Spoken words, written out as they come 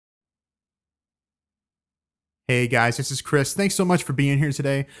Hey guys, this is Chris. Thanks so much for being here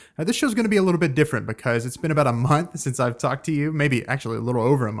today. This show's going to be a little bit different because it's been about a month since I've talked to you, maybe actually a little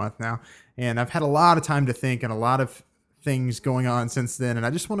over a month now. And I've had a lot of time to think and a lot of things going on since then. And I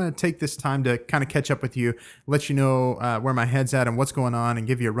just want to take this time to kind of catch up with you, let you know where my head's at and what's going on, and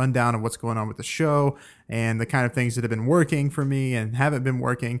give you a rundown of what's going on with the show and the kind of things that have been working for me and haven't been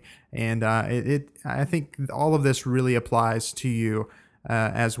working. And I think all of this really applies to you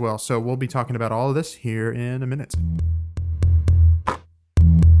as well. So we'll be talking about all of this here in a minute.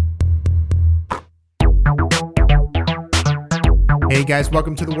 Hey guys,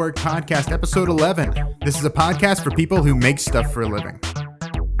 welcome to the Work Podcast, episode 11. This is a podcast for people who make stuff for a living.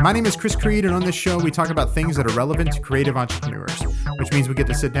 My name is Chris Creed, and on this show, we talk about things that are relevant to creative entrepreneurs, which means we get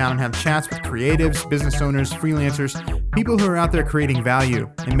to sit down and have chats with creatives, business owners, freelancers, people who are out there creating value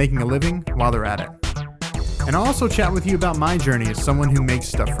and making a living while they're at it. And I'll also chat with you about my journey as someone who makes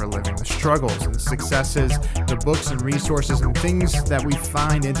stuff for a living, the struggles and the successes, the books and resources and things that we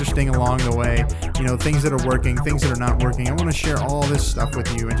find interesting along the way, things that are working, things that are not working. I want to share all this stuff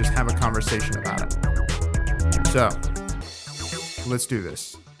with you and just have a conversation about it. So, let's do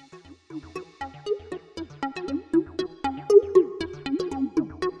this.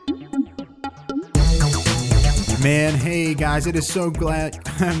 Man, hey guys, it is so glad.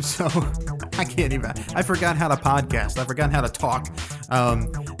 I forgot how to podcast. I forgot how to talk.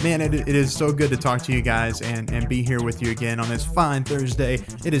 It is so good to talk to you guys and be here with you again on this fine Thursday.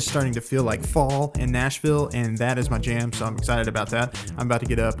 It is starting to feel like fall in Nashville, and that is my jam, so I'm excited about that. I'm about to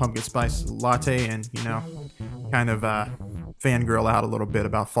get a pumpkin spice latte and, kind of fangirl out a little bit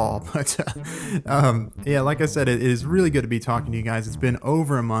about fall. But like I said, it is really good to be talking to you guys. It's been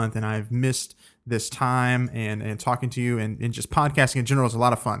over a month, and I've missed this time and talking to you and just podcasting in general is a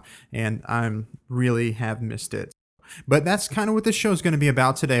lot of fun, and I'm really have missed it. But that's kind of what this show is going to be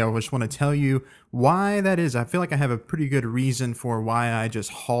about today. I just want to tell you why that is. I feel like I have a pretty good reason for why I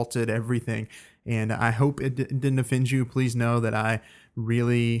just halted everything, and I hope it didn't offend you. Please know that I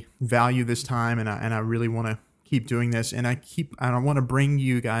really value this time, and I really want to keep doing this, and I want to bring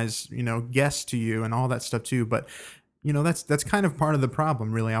you guys, guests to you and all that stuff too. But that's kind of part of the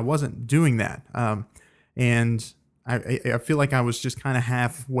problem, really. I wasn't doing that. And I feel like I was just kind of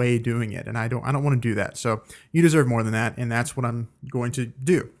halfway doing it, and I don't want to do that. So you deserve more than that, and that's what I'm going to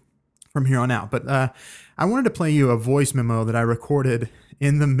do from here on out. But I wanted to play you a voice memo that I recorded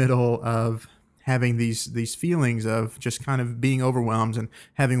in the middle of having these feelings of just kind of being overwhelmed and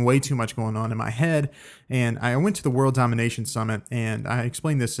having way too much going on in my head. And I went to the World Domination Summit, and I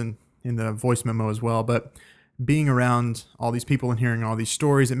explained this in the voice memo as well, but being around all these people and hearing all these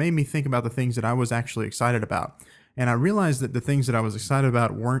stories, it made me think about the things that I was actually excited about. And I realized that the things that I was excited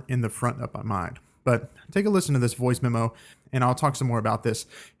about weren't in the front of my mind. But take a listen to this voice memo, and I'll talk some more about this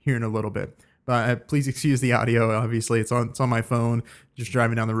here in a little bit. But please excuse the audio. Obviously, it's on my phone, just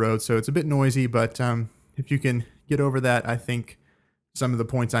driving down the road, so it's a bit noisy. But if you can get over that, I think some of the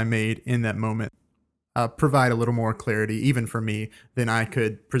points I made in that moment provide a little more clarity, even for me, than I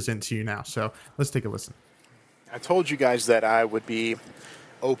could present to you now. So let's take a listen. I told you guys that I would be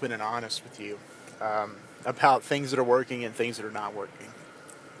open and honest with you about things that are working and things that are not working.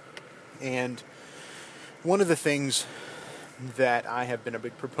 And one of the things that I have been a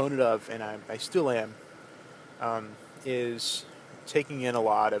big proponent of, and I still am, is taking in a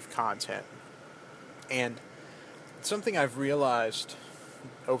lot of content. And something I've realized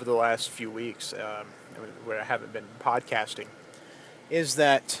over the last few weeks, where I haven't been podcasting, is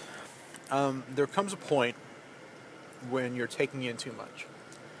that there comes a point when you're taking in too much.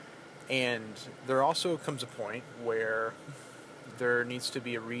 And there also comes a point where there needs to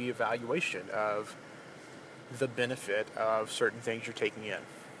be a reevaluation of the benefit of certain things you're taking in.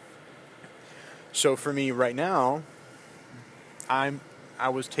 So for me right now, I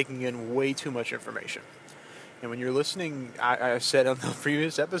was taking in way too much information. And when you're listening, I said on the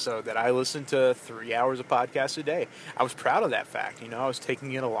previous episode that I listened to 3 hours of podcasts a day. I was proud of that fact. I was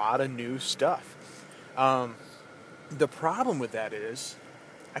taking in a lot of new stuff. The problem with that is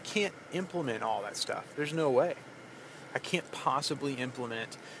I can't implement all that stuff. There's no way. I can't possibly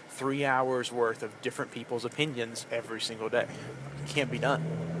implement 3 hours worth of different people's opinions every single day. It can't be done.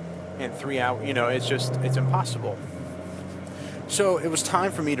 In 3 hours, it's impossible. So it was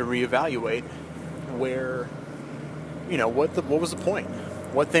time for me to reevaluate where, what was the point?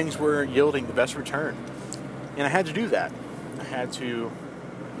 What things were yielding the best return? And I had to do that.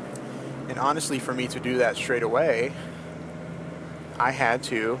 And honestly, for me to do that straight away, I had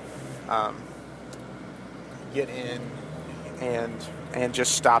to get in and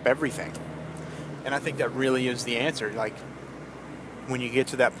just stop everything. And I think that really is the answer. Like, when you get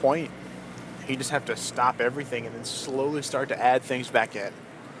to that point, You just have to stop everything and then slowly start to add things back in.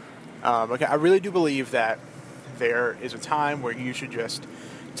 Okay, I really do believe that there is a time where you should just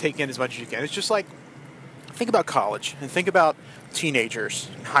take in as much as you can. It's just like, think about college and think about teenagers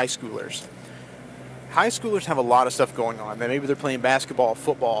and high schoolers. High schoolers have a lot of stuff going on. Maybe they're playing basketball,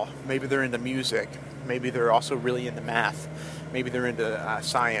 football. Maybe they're into music. Maybe they're also really into math. Maybe they're into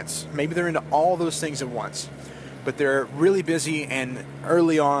science. Maybe they're into all those things at once. But they're really busy, and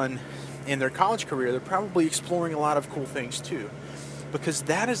early on in their college career, they're probably exploring a lot of cool things too. Because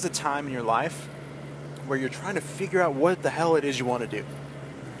that is the time in your life where you're trying to figure out what the hell it is you want to do.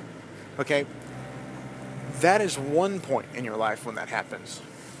 Okay? That is one point in your life when that happens.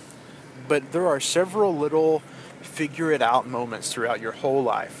 But there are several little figure it out moments throughout your whole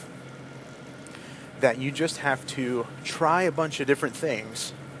life that you just have to try a bunch of different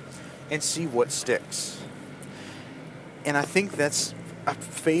things and see what sticks. And I think that's a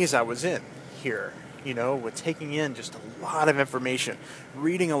phase I was in here, with taking in just a lot of information,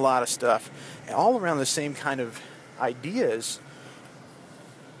 reading a lot of stuff, and all around the same kind of ideas,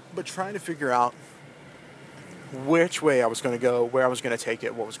 but trying to figure out which way I was going to go, where I was going to take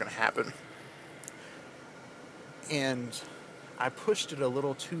it, what was going to happen. And I pushed it a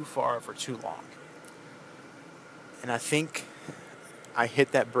little too far for too long. And I think I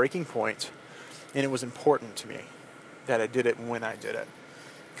hit that breaking point, and it was important to me that I did it when I did it.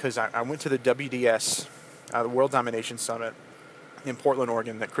 Because I went to the WDS, the World Domination Summit in Portland,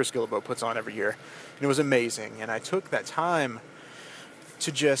 Oregon, that Chris Guillebeau puts on every year. And it was amazing. And I took that time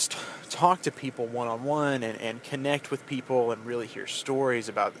to just talk to people one-on-one and connect with people and really hear stories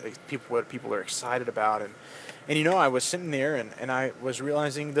about what people are excited about. And I was sitting there and I was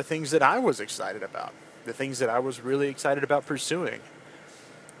realizing the things that I was excited about, the things that I was really excited about pursuing.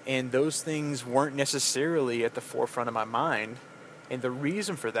 And those things weren't necessarily at the forefront of my mind. And the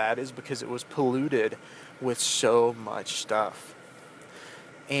reason for that is because it was polluted with so much stuff.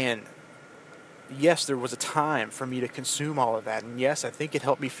 And yes, there was a time for me to consume all of that. And yes, I think it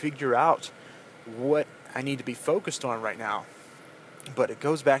helped me figure out what I need to be focused on right now. But it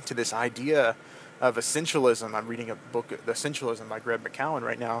goes back to this idea of essentialism. I'm reading a book, The Essentialism by Greg McKeown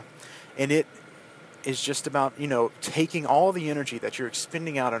right now. And it is just about, taking all the energy that you're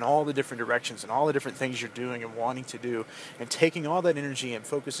expending out in all the different directions and all the different things you're doing and wanting to do, and taking all that energy and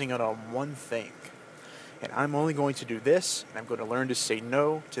focusing it on one thing. And I'm only going to do this, and I'm going to learn to say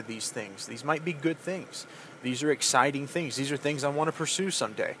no to these things. These might be good things. These are exciting things. These are things I want to pursue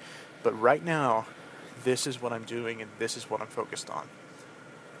someday. But right now, this is what I'm doing, and this is what I'm focused on.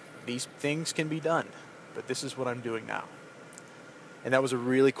 These things can be done, but this is what I'm doing now. And that was a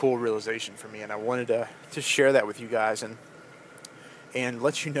really cool realization for me, and I wanted to share that with you guys and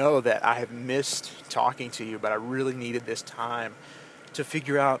let you know that I have missed talking to you, but I really needed this time to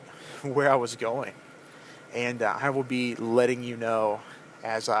figure out where I was going. And I will be letting you know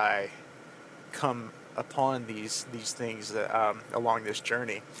as I come upon these things along this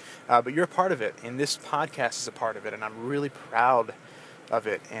journey. But you're a part of it, and this podcast is a part of it, and I'm really proud of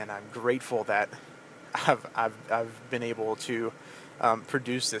it, and I'm grateful that I've been able to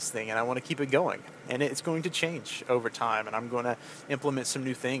produce this thing, and I want to keep it going. And it's going to change over time, and I'm going to implement some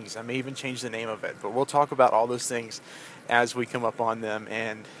new things. I may even change the name of it, but we'll talk about all those things as we come up on them,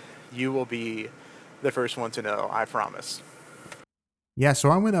 and you will be the first one to know, I promise. Yeah,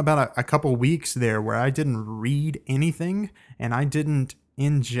 so I went about a couple weeks there where I didn't read anything, and I didn't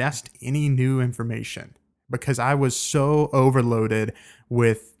ingest any new information because I was so overloaded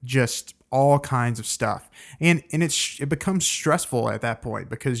with just all kinds of stuff. And it becomes stressful at that point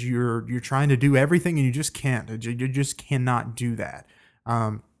because you're trying to do everything and you just can't. You just cannot do that.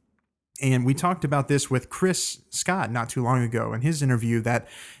 And we talked about this with Chris Scott not too long ago in his interview that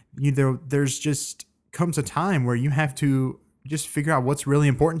there's just comes a time where you have to just figure out what's really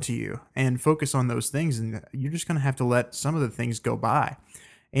important to you and focus on those things, and you're just going to have to let some of the things go by.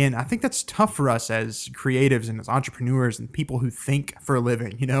 And I think that's tough for us as creatives and as entrepreneurs and people who think for a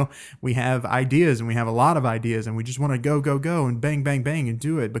living. We have ideas and we have a lot of ideas and we just want to go and bang, bang, bang and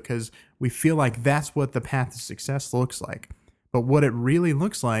do it because we feel like that's what the path to success looks like. But what it really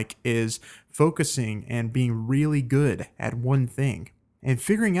looks like is focusing and being really good at one thing. And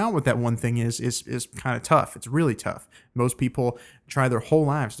figuring out what that one thing is kind of tough. It's really tough. Most people try their whole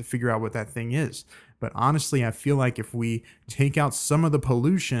lives to figure out what that thing is. But honestly, I feel like if we take out some of the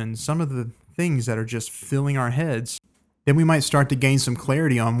pollution, some of the things that are just filling our heads, then we might start to gain some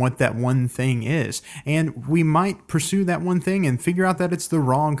clarity on what that one thing is. And we might pursue that one thing and figure out that it's the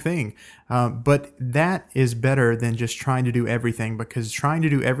wrong thing. But that is better than just trying to do everything, because trying to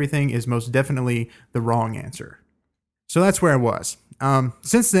do everything is most definitely the wrong answer. So that's where I was.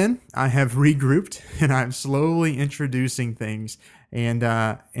 Since then, I have regrouped and I'm slowly introducing things, and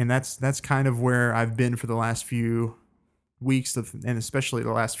that's kind of where I've been for the last few weeks and especially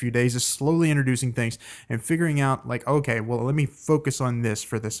the last few days, is slowly introducing things and figuring out like, okay, well, let me focus on this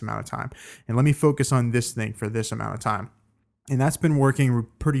for this amount of time, and let me focus on this thing for this amount of time, and that's been working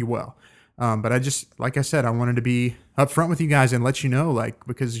pretty well. But I just, like I said, I wanted to be upfront with you guys and let you know, like,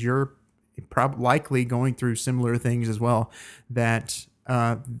 because you're probably likely going through similar things as well, that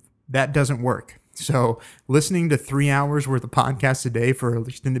that doesn't work. So listening to 3 hours worth of podcasts a day for an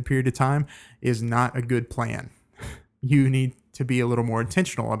extended period of time is not a good plan. You need to be a little more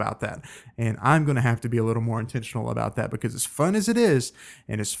intentional about that. And I'm going to have to be a little more intentional about that, because as fun as it is,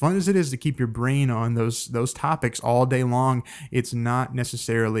 and as fun as it is to keep your brain on those topics all day long, it's not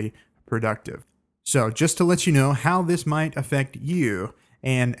necessarily productive. So just to let you know how this might affect you,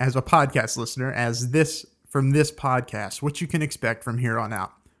 and as a podcast listener, from this podcast, what you can expect from here on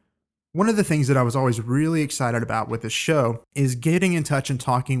out. One of the things that I was always really excited about with this show is getting in touch and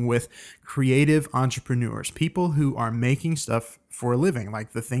talking with creative entrepreneurs, people who are making stuff for a living,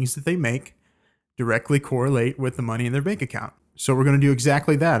 like the things that they make directly correlate with the money in their bank account. So we're going to do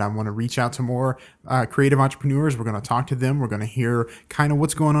exactly that. I want to reach out to more creative entrepreneurs. We're going to talk to them. We're going to hear kind of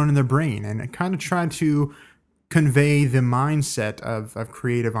what's going on in their brain and kind of try to convey the mindset of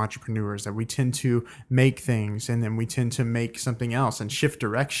creative entrepreneurs, that we tend to make things and then we tend to make something else and shift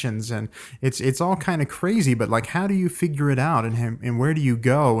directions, and it's all kind of crazy, but like, how do you figure it out, and where do you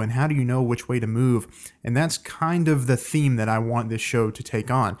go, and how do you know which way to move? And that's kind of the theme that I want this show to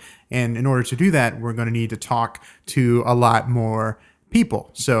take on. And in order to do that, we're going to need to talk to a lot more people.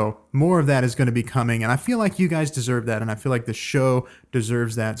 So more of that is going to be coming, and I feel like you guys deserve that, and I feel like the show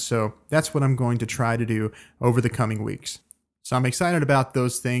deserves that. So that's what I'm going to try to do over the coming weeks. So I'm excited about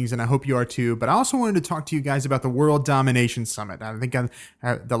those things, and I hope you are too. But I also wanted to talk to you guys about the World Domination Summit. I think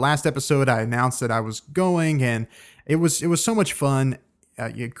the last episode I announced that I was going, and it was so much fun.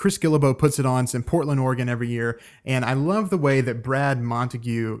 Chris Guillebeau puts it on. It's in Portland, Oregon every year. And I love the way that Brad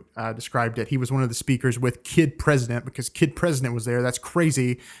Montague described it. He was one of the speakers with Kid President, because Kid President was there. That's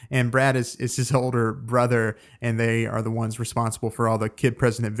crazy. And Brad is his older brother, and they are the ones responsible for all the Kid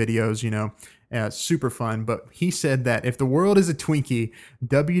President videos, super fun. But he said that if the world is a Twinkie,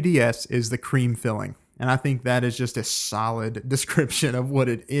 WDS is the cream filling. And I think that is just a solid description of what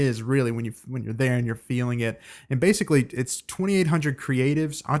it is, really, when you're there and you're feeling it. And basically, it's 2,800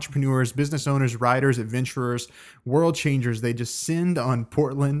 creatives, entrepreneurs, business owners, writers, adventurers, world changers. They just send on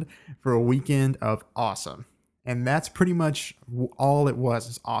Portland for a weekend of awesome. And that's pretty much all it was.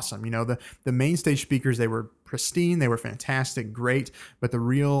 It's awesome. The main stage speakers, they were pristine. They were fantastic, great. But the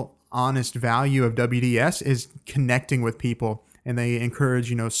real honest value of WDS is connecting with people. And they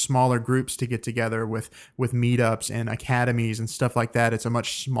encourage, smaller groups to get together with meetups and academies and stuff like that. It's a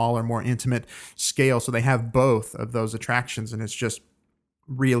much smaller, more intimate scale. So they have both of those attractions, and it's just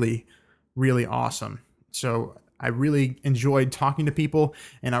really, really awesome. So I really enjoyed talking to people,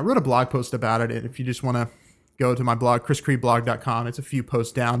 and I wrote a blog post about it. And if you just want to go to my blog, chriscreedblog.com. It's a few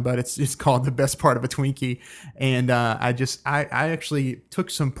posts down, but it's called The Best Part of a Twinkie. And I actually took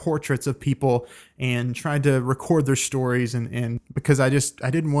some portraits of people and tried to record their stories, and because I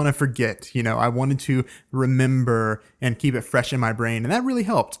didn't want to forget, I wanted to remember and keep it fresh in my brain. And that really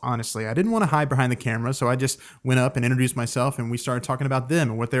helped, honestly. I didn't want to hide behind the camera, so I just went up and introduced myself, and we started talking about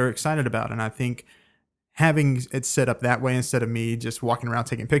them and what they were excited about. And I think having it set up that way instead of me just walking around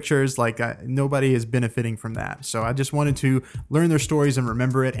taking pictures, nobody is benefiting from that. So I just wanted to learn their stories and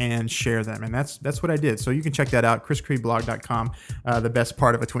remember it and share them. And that's what I did. So you can check that out, chriscreedblog.com, The Best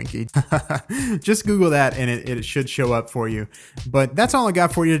Part of a Twinkie. Just Google that and it should show up for you. But that's all I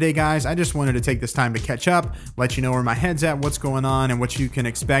got for you today, guys. I just wanted to take this time to catch up, let you know where my head's at, what's going on, and what you can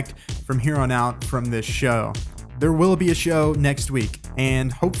expect from here on out from this show. There will be a show next week,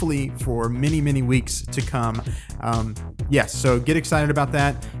 and hopefully for many, many weeks to come. Yes, so get excited about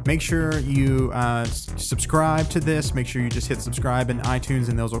that. Make sure you subscribe to this. Make sure you just hit subscribe in iTunes,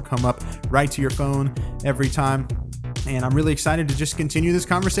 and those will come up right to your phone every time. And I'm really excited to just continue this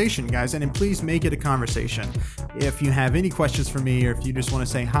conversation, guys. And please make it a conversation. If you have any questions for me, or if you just want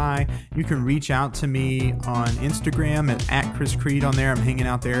to say hi, you can reach out to me on Instagram at Chris Creed on there. I'm hanging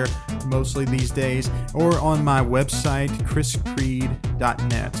out there mostly these days, or on my website,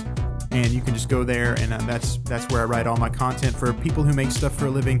 chriscreed.net. And you can just go there, and that's where I write all my content for people who make stuff for a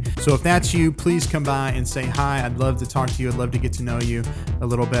living. So if that's you, please come by and say hi. I'd love to talk to you. I'd love to get to know you a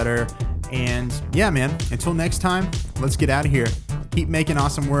little better. And yeah, man, until next time, let's get out of here. Keep making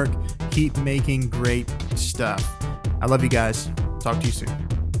awesome work. Keep making great stuff. I love you guys. Talk to you soon.